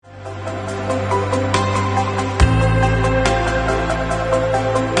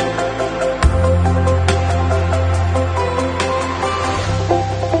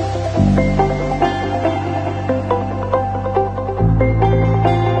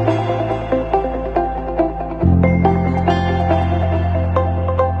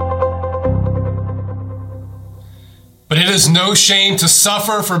no shame to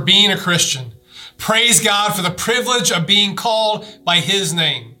suffer for being a Christian. Praise God for the privilege of being called by his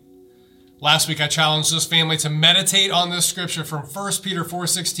name. Last week, I challenged this family to meditate on this scripture from 1 Peter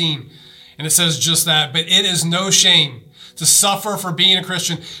 4:16. And it says just that, but it is no shame to suffer for being a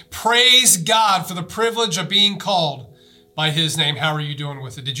Christian. Praise God for the privilege of being called by his name. How are you doing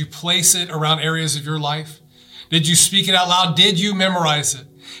with it? Did you place it around areas of your life? Did you speak it out loud? Did you memorize it?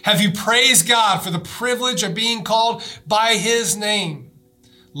 Have you praised God for the privilege of being called by his name?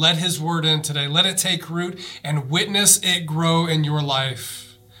 Let his word in today. Let it take root and witness it grow in your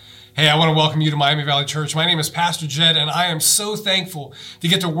life. Hey, I want to welcome you to Miami Valley Church. My name is Pastor Jed, and I am so thankful to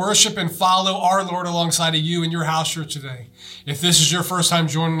get to worship and follow our Lord alongside of you in your house church today. If this is your first time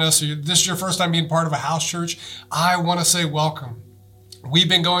joining us, or this is your first time being part of a house church, I want to say welcome. We've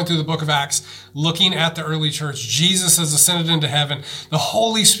been going through the book of Acts, looking at the early church. Jesus has ascended into heaven. The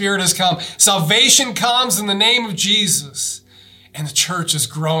Holy Spirit has come. Salvation comes in the name of Jesus. And the church is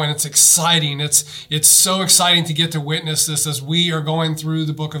growing. It's exciting. It's so exciting to get to witness this as we are going through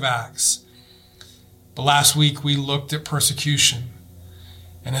the book of Acts. But last week we looked at persecution.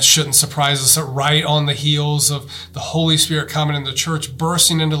 And it shouldn't surprise us that right on the heels of the Holy Spirit coming in the church,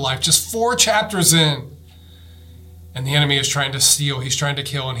 bursting into life, just 4 chapters in, and the enemy is trying to steal, he's trying to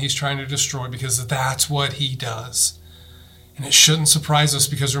kill, and he's trying to destroy, because that's what he does. And it shouldn't surprise us,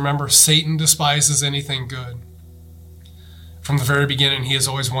 because remember, Satan despises anything good. From the very beginning, he has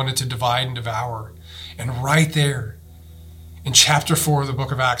always wanted to divide and devour. And right there, in chapter 4 of the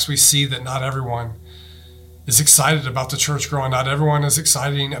book of Acts, we see that not everyone is excited about the church growing. Not everyone is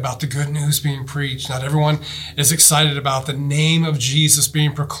excited about the good news being preached. Not everyone is excited about the name of Jesus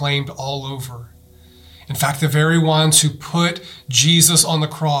being proclaimed all over. In fact, the very ones who put Jesus on the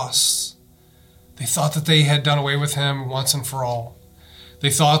cross, they thought that they had done away with him once and for all. They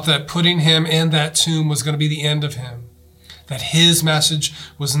thought that putting him in that tomb was going to be the end of him, that his message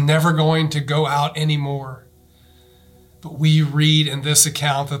was never going to go out anymore. But we read in this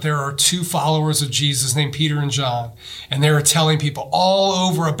account that there are 2 followers of Jesus named Peter and John, and they are telling people all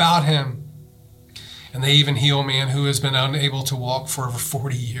over about him. And they even heal a man who has been unable to walk for over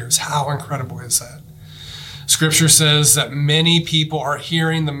 40 years. How incredible is that? Scripture says that many people are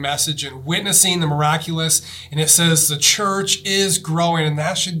hearing the message and witnessing the miraculous, and it says the church is growing, and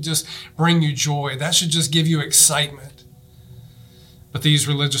that should just bring you joy. That should just give you excitement. But these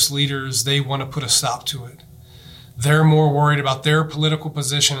religious leaders, they want to put a stop to it. They're more worried about their political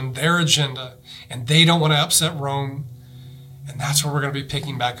position and their agenda, and they don't want to upset Rome. And that's where we're going to be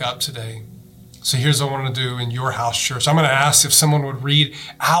picking back up today. So here's what I want to do in your house church. I'm going to ask if someone would read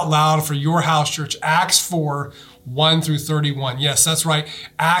out loud for your house church, Acts 4, 1 through 31. Yes, that's right.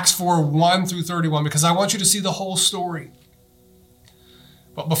 Acts 4, 1 through 31, because I want you to see the whole story.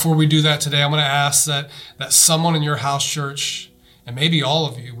 But before we do that today, I'm going to ask that someone in your house church, and maybe all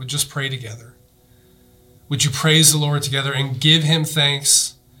of you, would just pray together. Would you praise the Lord together and give him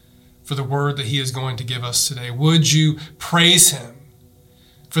thanks for the word that he is going to give us today? Would you praise him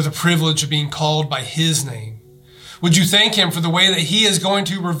for the privilege of being called by his name? Would you thank him for the way that he is going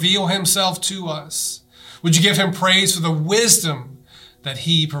to reveal himself to us? Would you give him praise for the wisdom that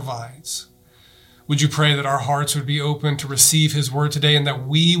he provides? Would you pray that our hearts would be open to receive his word today, and that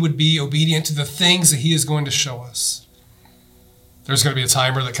we would be obedient to the things that he is going to show us? There's going to be a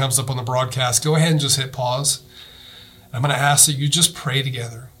timer that comes up on the broadcast. Go ahead and just hit pause. I'm going to ask that you just pray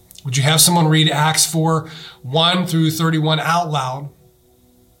together. Would you have someone read Acts 4, 1 through 31 out loud?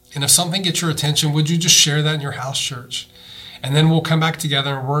 And if something gets your attention, would you just share that in your house church? And then we'll come back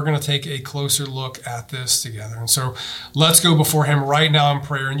together and we're going to take a closer look at this together. And so let's go before him right now in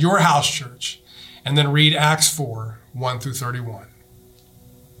prayer in your house church, and then read Acts 4, 1 through 31.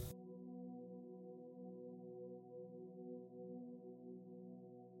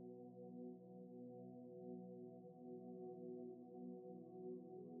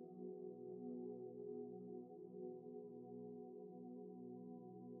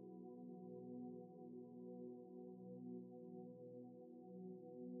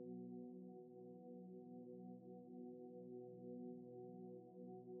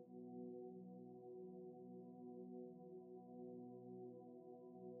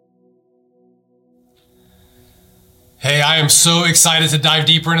 Hey, I am so excited to dive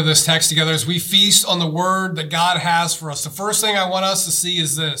deeper into this text together as we feast on the word that God has for us. The first thing I want us to see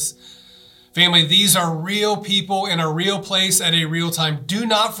is this. Family, these are real people in a real place at a real time. Do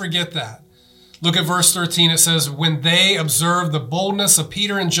not forget that. Look at verse 13. It says, when they observed the boldness of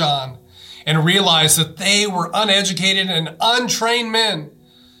Peter and John and realized that they were uneducated and untrained men,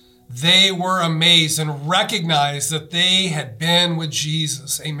 they were amazed and recognized that they had been with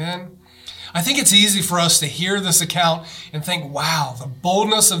Jesus. Amen. I think it's easy for us to hear this account and think, wow, the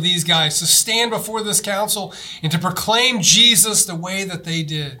boldness of these guys to stand before this council and to proclaim Jesus the way that they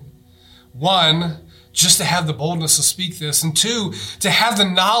did. One, just to have the boldness to speak this, and two, to have the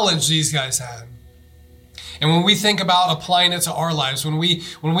knowledge these guys had. And when we think about applying it to our lives, when we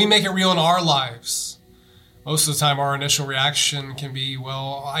make it real in our lives, most of the time our initial reaction can be,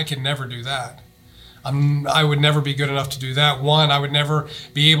 well, I could never do that. I would never be good enough to do that. One, I would never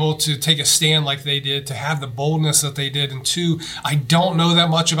be able to take a stand like they did, to have the boldness that they did. And two, I don't know that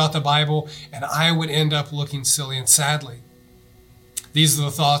much about the Bible, and I would end up looking silly. And sadly, these are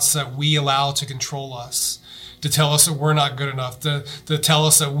the thoughts that we allow to control us, to tell us that we're not good enough, to tell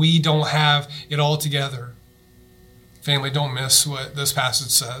us that we don't have it all together. Family, don't miss what this passage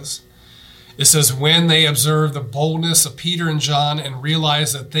says. It says, when they observed the boldness of Peter and John and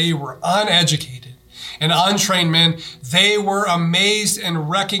realized that they were uneducated and untrained men, they were amazed and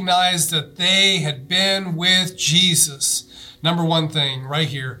recognized that they had been with Jesus. Number one thing right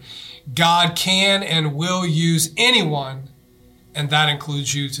here, God can and will use anyone, and that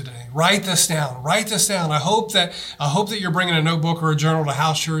includes you today. Write this down. Write this down. I hope that you're bringing a notebook or a journal to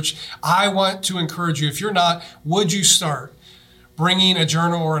house church. I want to encourage you. If you're not, would you start bringing a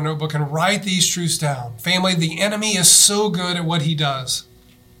journal or a notebook and write these truths down? Family, the enemy is so good at what he does.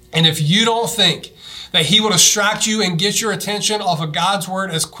 And if you don't think that he will distract you and get your attention off of God's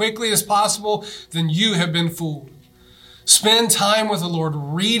word as quickly as possible, then you have been fooled. Spend time with the Lord.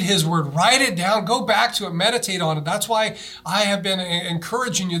 Read his word. Write it down. Go back to it. Meditate on it. That's why I have been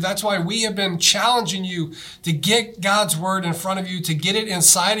encouraging you. That's why we have been challenging you to get God's word in front of you, to get it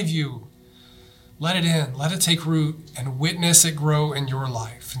inside of you. Let it in. Let it take root and witness it grow in your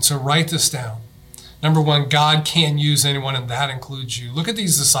life. And so write this down. Number one, God can use anyone, and that includes you. Look at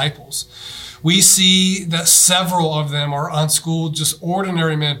these disciples. We see that several of them are unschooled, just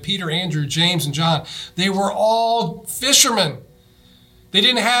ordinary men. Peter, Andrew, James, and John. They were all fishermen. They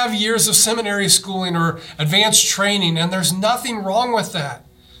didn't have years of seminary schooling or advanced training, and there's nothing wrong with that.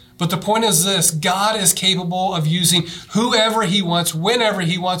 But the point is this: God is capable of using whoever he wants, whenever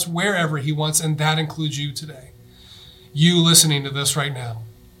he wants, wherever he wants, and that includes you today. You listening to this right now.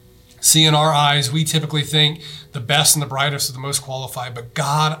 See, in our eyes, we typically think the best and the brightest are the most qualified, but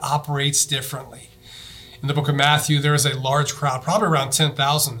God operates differently. In the book of Matthew, there is a large crowd, probably around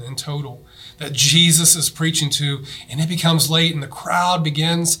 10,000 in total, that Jesus is preaching to, and it becomes late, and the crowd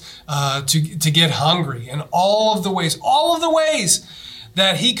begins to get hungry. And all of the ways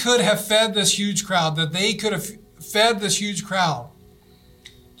that he could have fed this huge crowd, that they could have fed this huge crowd,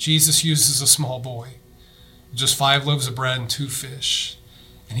 Jesus uses a small boy, just 5 loaves of bread and 2 fish.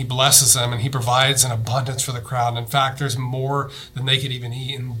 And he blesses them, and he provides an abundance for the crowd. In fact, there's more than they could even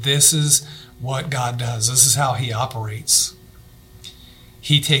eat. And this is what God does. This is how he operates.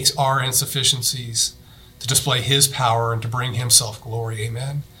 He takes our insufficiencies to display his power and to bring himself glory.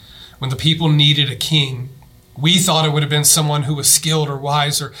 Amen. When the people needed a king, we thought it would have been someone who was skilled or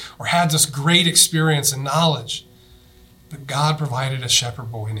wise or had this great experience and knowledge. But God provided a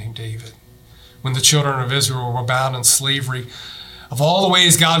shepherd boy named David. When the children of Israel were bound in slavery, of all the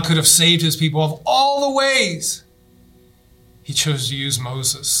ways God could have saved his people, of all the ways, he chose to use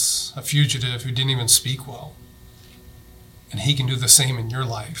Moses, a fugitive who didn't even speak well. And he can do the same in your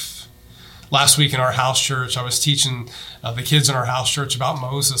life. Last week in our house church, I was teaching the kids in our house church about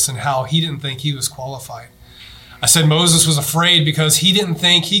Moses and how he didn't think he was qualified. I said Moses was afraid because he didn't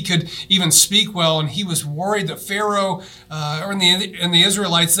think he could even speak well, and he was worried that Pharaoh and the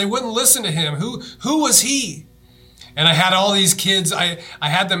Israelites, they wouldn't listen to him. Who was he? And I had all these kids, I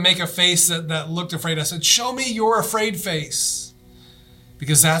had them make a face that looked afraid. I said, show me your afraid face.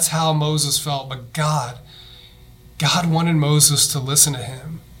 Because that's how Moses felt. But God wanted Moses to listen to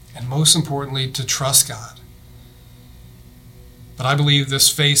him. And most importantly, to trust God. But I believe this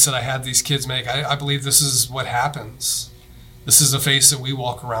face that I had these kids make, I believe this is what happens. This is the face that we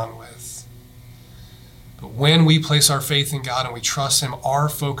walk around with. But when we place our faith in God and we trust him, our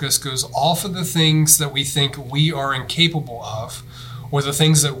focus goes off of the things that we think we are incapable of, or the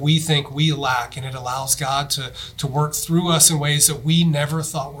things that we think we lack, and it allows God to work through us in ways that we never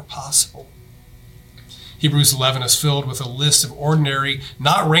thought were possible. Hebrews 11 is filled with a list of ordinary,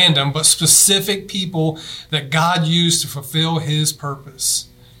 not random, but specific people that God used to fulfill his purpose.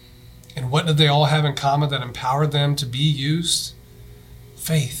 And what did they all have in common that empowered them to be used?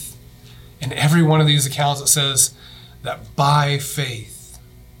 Faith. In every one of these accounts, it says that by faith,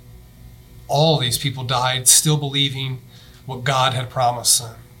 all these people died still believing what God had promised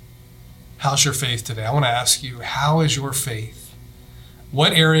them. How's your faith today? I want to ask you, how is your faith?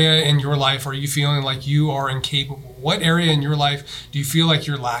 What area in your life are you feeling like you are incapable? What area in your life do you feel like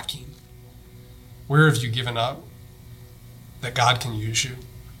you're lacking? Where have you given up that God can use you?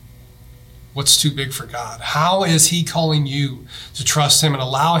 What's too big for God? How is he calling you to trust him and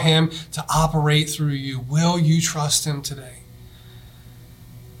allow him to operate through you? Will you trust him today?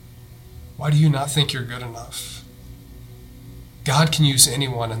 Why do you not think you're good enough? God can use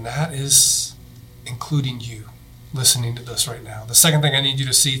anyone, and that is including you listening to this right now. The second thing I need you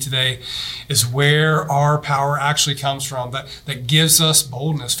to see today is where our power actually comes from, that gives us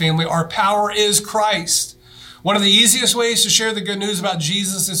boldness. Family, our power is Christ. One of the easiest ways to share the good news about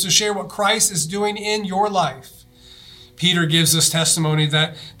Jesus is to share what Christ is doing in your life. Peter gives us testimony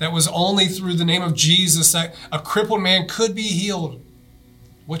that was only through the name of Jesus that a crippled man could be healed.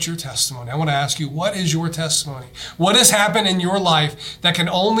 What's your testimony? I want to ask you, what is your testimony? What has happened in your life that can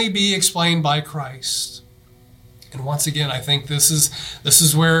only be explained by Christ? And once again, I think this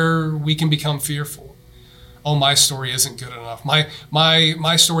is where we can become fearful. Oh, my story isn't good enough.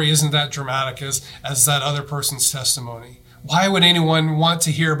 My story isn't that dramatic as that other person's testimony. Why would anyone want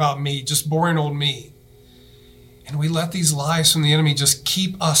to hear about me, just boring old me? And we let these lies from the enemy just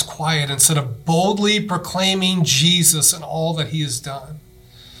keep us quiet instead of boldly proclaiming Jesus and all that he has done.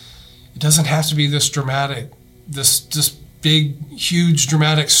 It doesn't have to be this dramatic, this big, huge,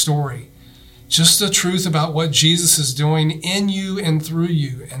 dramatic story. Just the truth about what Jesus is doing in you and through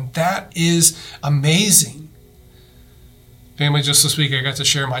you. And that is amazing. Family, just this week I got to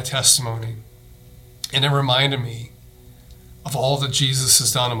share my testimony. And it reminded me of all that Jesus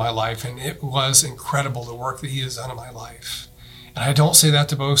has done in my life. And it was incredible, the work that he has done in my life. And I don't say that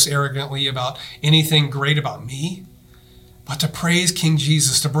to boast arrogantly about anything great about me, but to praise King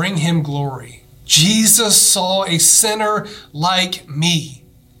Jesus, to bring him glory. Jesus saw a sinner like me,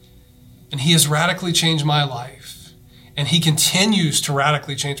 and he has radically changed my life. And he continues to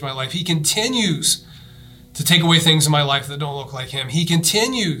radically change my life. He continues to take away things in my life that don't look like him. He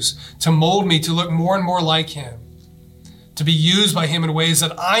continues to mold me to look more and more like him, to be used by him in ways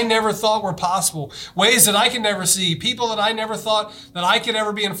that I never thought were possible, ways that I could never see, people that I never thought that I could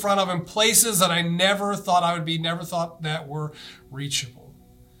ever be in front of, in places that I never thought I would be, never thought that were reachable.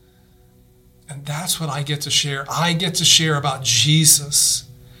 And that's what I get to share. I get to share about Jesus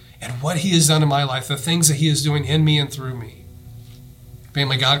and what he has done in my life, the things that he is doing in me and through me.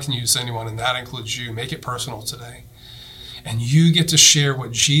 Family, God can use anyone, and that includes you. Make it personal today. And you get to share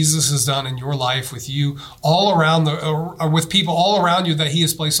what Jesus has done in your life with you all around, or with people all around you that he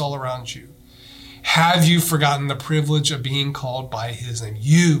has placed all around you. Have you forgotten the privilege of being called by his name?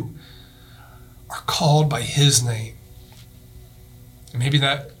 You are called by his name. And maybe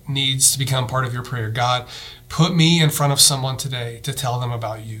that needs to become part of your prayer. God, put me in front of someone today to tell them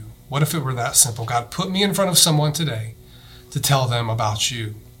about you. What if it were that simple? God, put me in front of someone today to tell them about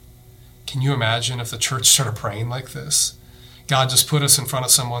you. Can you imagine if the church started praying like this? God, just put us in front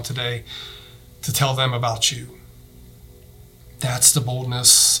of someone today to tell them about you. That's the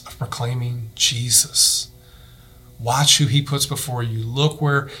boldness of proclaiming Jesus. Watch who he puts before you. Look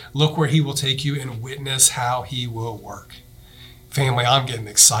where he will take you and witness how he will work. Family, I'm getting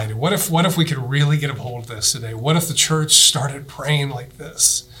excited. What if we could really get a hold of this today? What if the church started praying like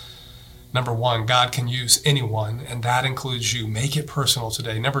this? Number one, God can use anyone, and that includes you. Make it personal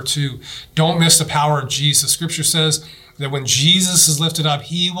today. Number two, don't miss the power of Jesus. Scripture says that when Jesus is lifted up,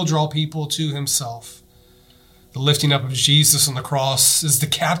 he will draw people to himself. The lifting up of Jesus on the cross is the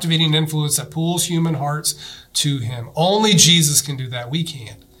captivating influence that pulls human hearts to him. Only Jesus can do that. We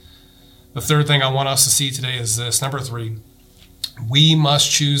can't. The third thing I want us to see today is this. Number three, we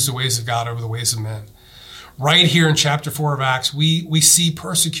must choose the ways of God over the ways of men. Right here in chapter 4 of Acts, we see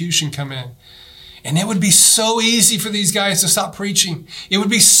persecution come in. And it would be so easy for these guys to stop preaching. It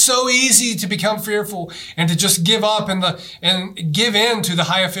would be so easy to become fearful and to just give up and give in to the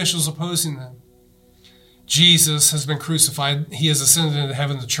high officials opposing them. Jesus has been crucified. He has ascended into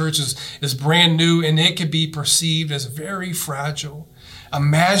heaven. The church is brand new, and it could be perceived as very fragile.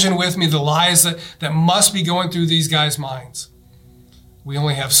 Imagine with me the lies that must be going through these guys' minds. We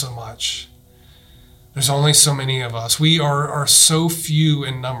only have so much. There's only so many of us. We are so few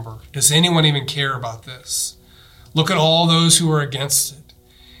in number. Does anyone even care about this? Look at all those who are against it.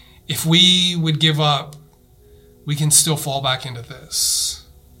 If we would give up, we can still fall back into this.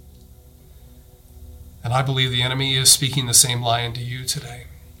 And I believe the enemy is speaking the same lie into you today.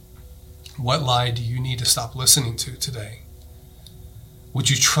 What lie do you need to stop listening to today? Would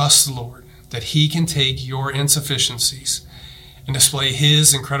you trust the Lord that he can take your insufficiencies and display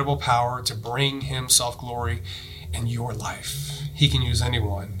his incredible power to bring himself glory in your life? He can use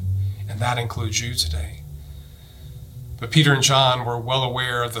anyone, and that includes you today. But Peter and John were well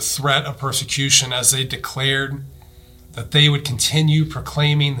aware of the threat of persecution as they declared that they would continue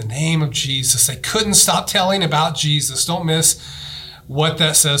proclaiming the name of Jesus. They couldn't stop telling about Jesus. Don't miss what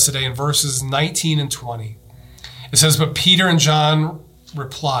that says today in verses 19 and 20. It says, "But Peter and John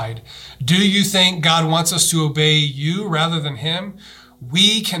replied, 'Do you think God wants us to obey you rather than him?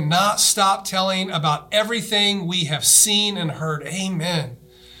 We cannot stop telling about everything we have seen and heard.'" Amen.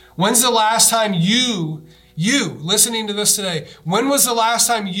 When's the last time you listening to this today, when was the last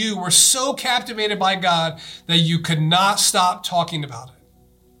time you were so captivated by God that you could not stop talking about it?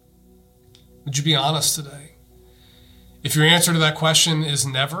 Would you be honest today? If your answer to that question is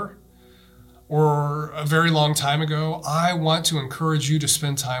never, or a very long time ago, I want to encourage you to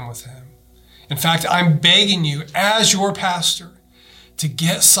spend time with him. In fact, I'm begging you as your pastor to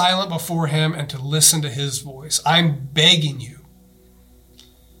get silent before him and to listen to his voice. I'm begging you.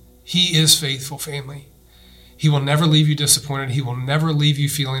 He is faithful, family. He will never leave you disappointed. He will never leave you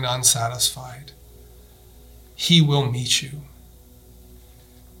feeling unsatisfied. He will meet you.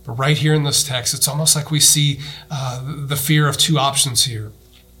 But right here in this text, it's almost like we see the fear of two options here.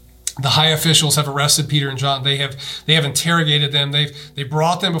 The high officials have arrested Peter and John. They have interrogated them. They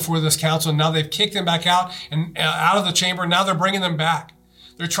brought them before this council, and now they've kicked them back out and out of the chamber. And now they're bringing them back.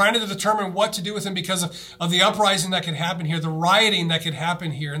 They're trying to determine what to do with them because of the uprising that could happen here, the rioting that could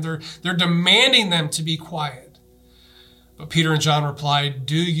happen here, and they're demanding them to be quiet. But Peter and John replied,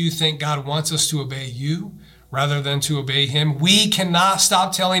 "Do you think God wants us to obey you rather than to obey him? We cannot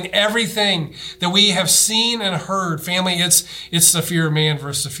stop telling everything that we have seen and heard." Family, it's the fear of man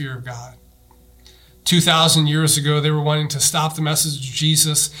versus the fear of God. 2,000 years ago, they were wanting to stop the message of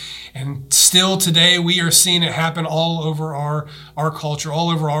Jesus. And still today, we are seeing it happen all over our culture, all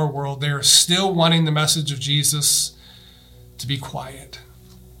over our world. They are still wanting the message of Jesus to be quiet.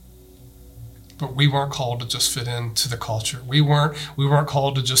 But we weren't called to just fit into the culture. We weren't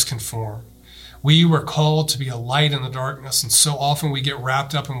called to just conform. We were called to be a light in the darkness. And so often we get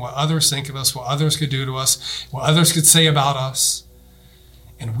wrapped up in what others think of us, what others could do to us, what others could say about us.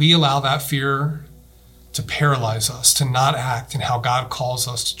 And we allow that fear to paralyze us, to not act in how God calls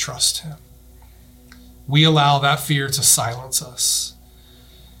us to trust him. We allow that fear to silence us.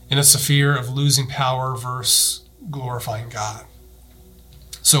 And it's a fear of losing power versus glorifying God.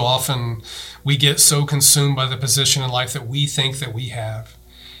 So often we get so consumed by the position in life that we think that we have.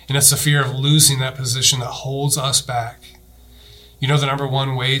 And it's the fear of losing that position that holds us back. You know the number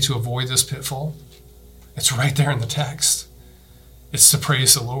one way to avoid this pitfall? It's right there in the text. It's to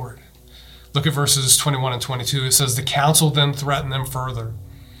praise the Lord. Look at verses 21 and 22. It says, "The council then threatened them further,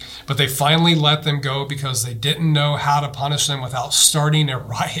 but they finally let them go because they didn't know how to punish them without starting a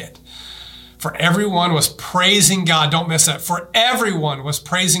riot. For everyone was praising God." Don't miss that. For everyone was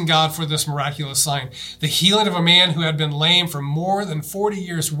praising God for this miraculous sign, the healing of a man who had been lame for more than 40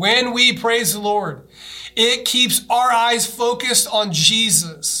 years. When we praise the Lord, it keeps our eyes focused on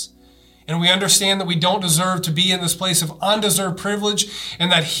Jesus. And we understand that we don't deserve to be in this place of undeserved privilege,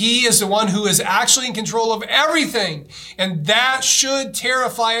 and that he is the one who is actually in control of everything. And that should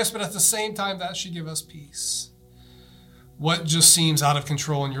terrify us, but at the same time, that should give us peace. What just seems out of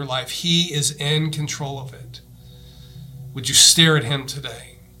control in your life, he is in control of it. Would you stare at him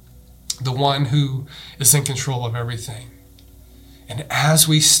today? The one who is in control of everything. And as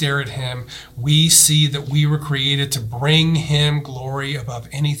we stare at him, we see that we were created to bring him glory above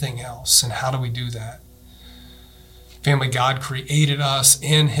anything else. And how do we do that? Family, God created us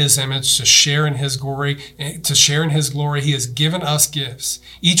in his image to share in his glory. He has given us gifts,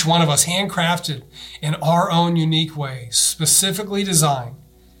 each one of us handcrafted in our own unique way, specifically designed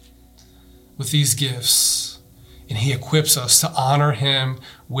with these gifts. And he equips us to honor him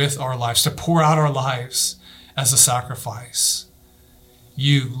with our lives, to pour out our lives as a sacrifice.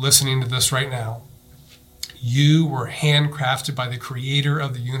 You listening to this right now, you were handcrafted by the creator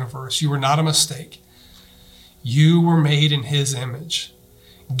of the universe. You were not a mistake. You were made in his image,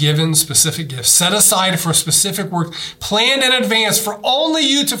 given specific gifts, set aside for specific work, planned in advance for only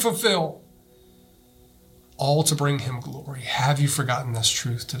you to fulfill, all to bring him glory. Have you forgotten this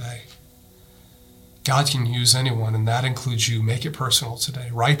truth today? God can use anyone, and that includes you. Make it personal today.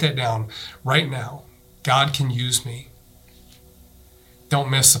 Write that down right now. God can use me. Don't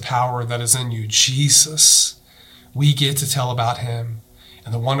miss the power that is in you. Jesus, we get to tell about him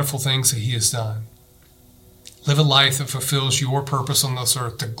and the wonderful things that he has done. Live a life that fulfills your purpose on this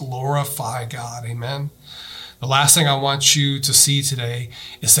earth to glorify God. Amen. The last thing I want you to see today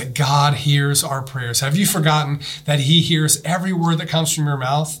is that God hears our prayers. Have you forgotten that he hears every word that comes from your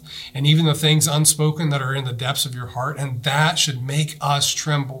mouth and even the things unspoken that are in the depths of your heart? And that should make us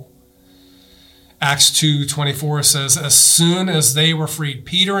tremble. Acts 2:24 says, as soon as they were freed,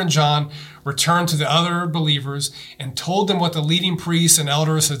 Peter and John returned to the other believers and told them what the leading priests and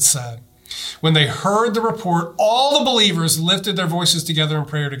elders had said. When they heard the report, all the believers lifted their voices together in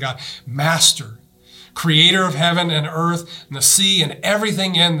prayer to God. Master, creator of heaven and earth and the sea and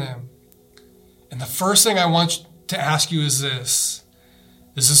everything in them. And the first thing I want to ask you is this.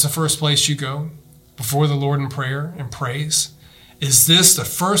 Is this the first place you go before the Lord in prayer and praise? Is this the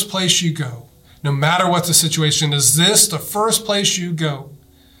first place you go? No matter what the situation, is this the first place you go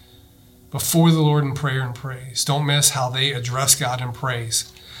before the Lord in prayer and praise? Don't miss how they address God in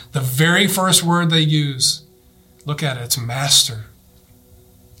praise. The very first word they use, look at it, it's master.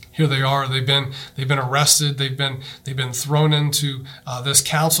 Here they are. They've been arrested. They've been thrown into this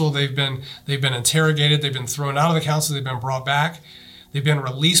council. They've been interrogated. They've been thrown out of the council. They've been brought back. They've been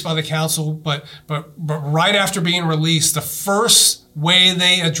released by the council. But right after being released, the first way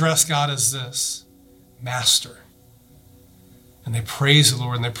they address God is this: Master. And they praise the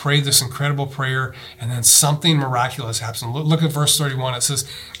Lord, and they pray this incredible prayer, and then something miraculous happens. Look at verse 31. It says,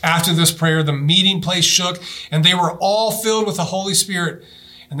 after this prayer, the meeting place shook, and they were all filled with the Holy Spirit,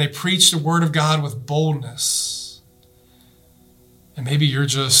 and they preached the word of God with boldness. And maybe you're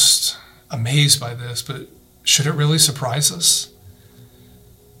just amazed by this, but should it really surprise us?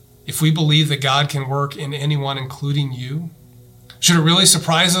 If we believe that God can work in anyone, including you, should it really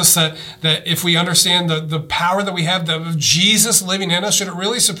surprise us that if we understand the power that we have of Jesus living in us, should it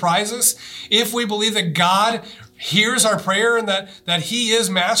really surprise us if we believe that God hears our prayer and that he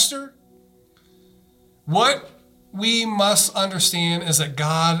is master? What we must understand is that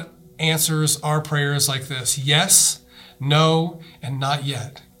God answers our prayers like this: yes, no, and not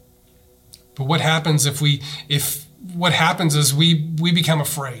yet. But what happens if we become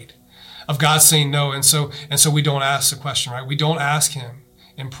afraid of God saying no, and so we don't ask the question, right? We don't ask him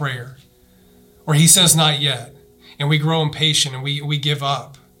in prayer. Or he says not yet, and we grow impatient and we give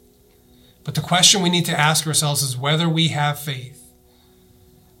up. But the question we need to ask ourselves is whether we have faith.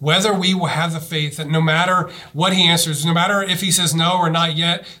 Whether we will have the faith that no matter what he answers, no matter if he says no or not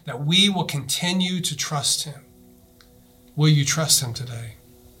yet, that we will continue to trust him. Will you trust him today?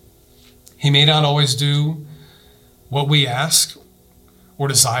 He may not always do what we ask or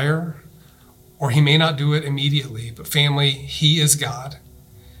desire, or he may not do it immediately. But family, he is God,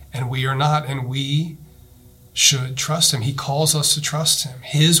 and we are not, and we should trust him. He calls us to trust him.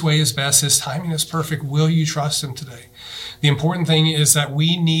 His way is best. His timing is perfect. Will you trust him today? The important thing is that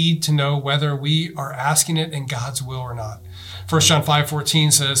we need to know whether we are asking it in God's will or not. 1 John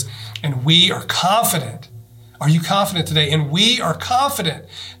 5:14 says, and we are confident. Are you confident today? And we are confident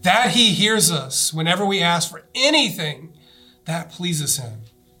that he hears us whenever we ask for anything that pleases him.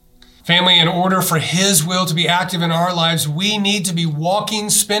 Family, in order for his will to be active in our lives, we need to be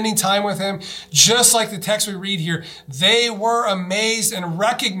walking, spending time with him. Just like the text we read here, they were amazed and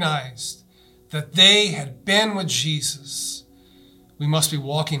recognized that they had been with Jesus. We must be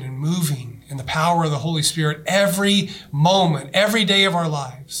walking and moving in the power of the Holy Spirit every moment, every day of our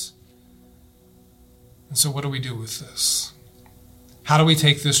lives. And so what do we do with this? How do we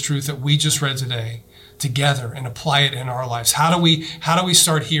take this truth that we just read today together and apply it in our lives? How do we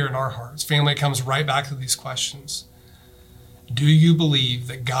start here in our hearts? Family, it comes right back to these questions. Do you believe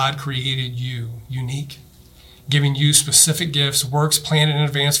that God created you unique, giving you specific gifts, works planned in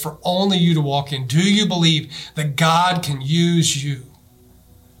advance for only you to walk in? Do you believe that God can use you?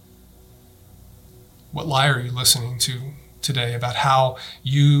 What lie are you listening to today about how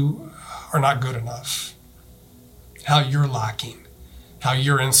you are not good enough, how you're lacking, how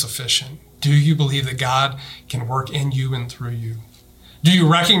you're insufficient? Do you believe that God can work in you and through you? Do you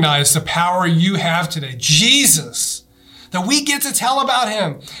recognize the power you have today? Jesus, that we get to tell about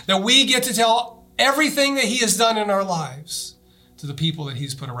him, that we get to tell everything that he has done in our lives to the people that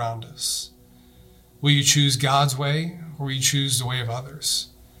he's put around us. Will you choose God's way, or will you choose the way of others?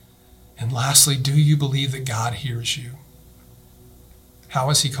 And lastly, do you believe that God hears you?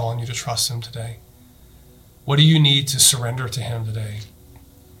 How is he calling you to trust him today? What do you need to surrender to him today?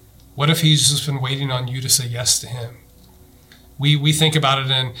 What if he's just been waiting on you to say yes to him? We think about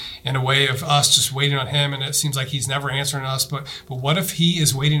it in a way of us just waiting on him, and it seems like he's never answering us. But what if he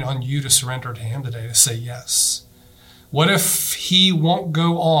is waiting on you to surrender to him today, to say yes? What if he won't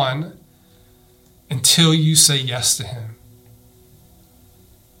go on until you say yes to him?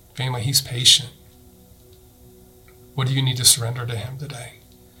 Family, he's patient. What do you need to surrender to him today?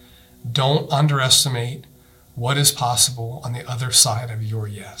 Don't underestimate what is possible on the other side of your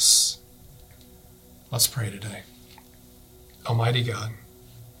yes. Let's pray today. Almighty God,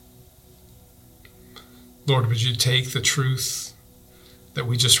 Lord, would you take the truth that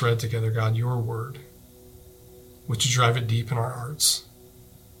we just read together, God, your word. Would you drive it deep in our hearts?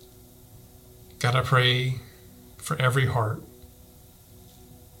 God, I pray for every heart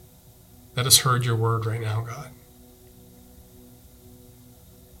that has heard your word right now, God.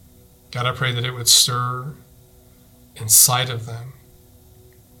 God, I pray that it would stir inside of them.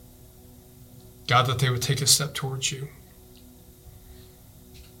 God, that they would take a step towards you.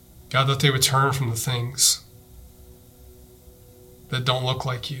 God, that they would turn from the things that don't look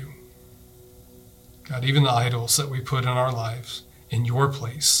like you. God, even the idols that we put in our lives in your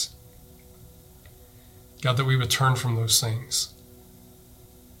place. God, that we would turn from those things.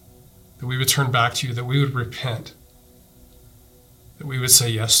 That we would turn back to you, that we would repent. That we would say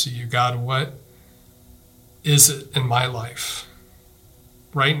yes to you. God, what is it in my life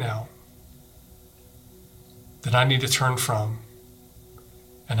right now that I need to turn from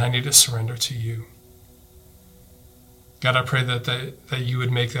and I need to surrender to you? God, I pray that you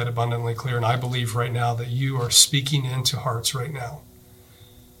would make that abundantly clear. And I believe right now that you are speaking into hearts right now.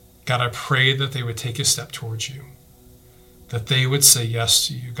 God, I pray that they would take a step towards you, that they would say yes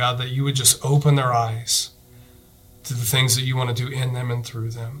to you. God, that you would just open their eyes to the things that you want to do in them and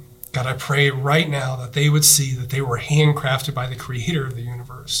through them. God, I pray right now that they would see that they were handcrafted by the creator of the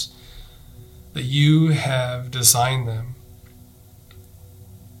universe, that you have designed them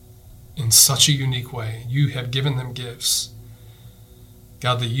in such a unique way. You have given them gifts.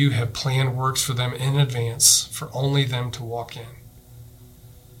 God, that you have planned works for them in advance for only them to walk in.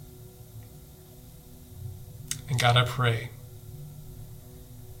 And God, I pray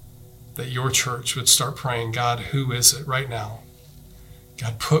that your church would start praying, God, who is it right now?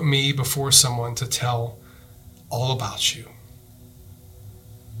 God, put me before someone to tell all about you.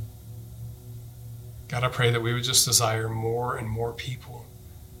 God, I pray that we would just desire more and more people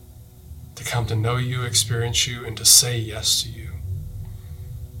to come to know you, experience you, and to say yes to you.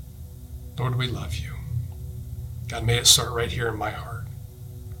 Lord, we love you. God, may it start right here in my heart.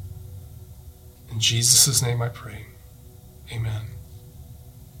 In Jesus' name I pray. Amen.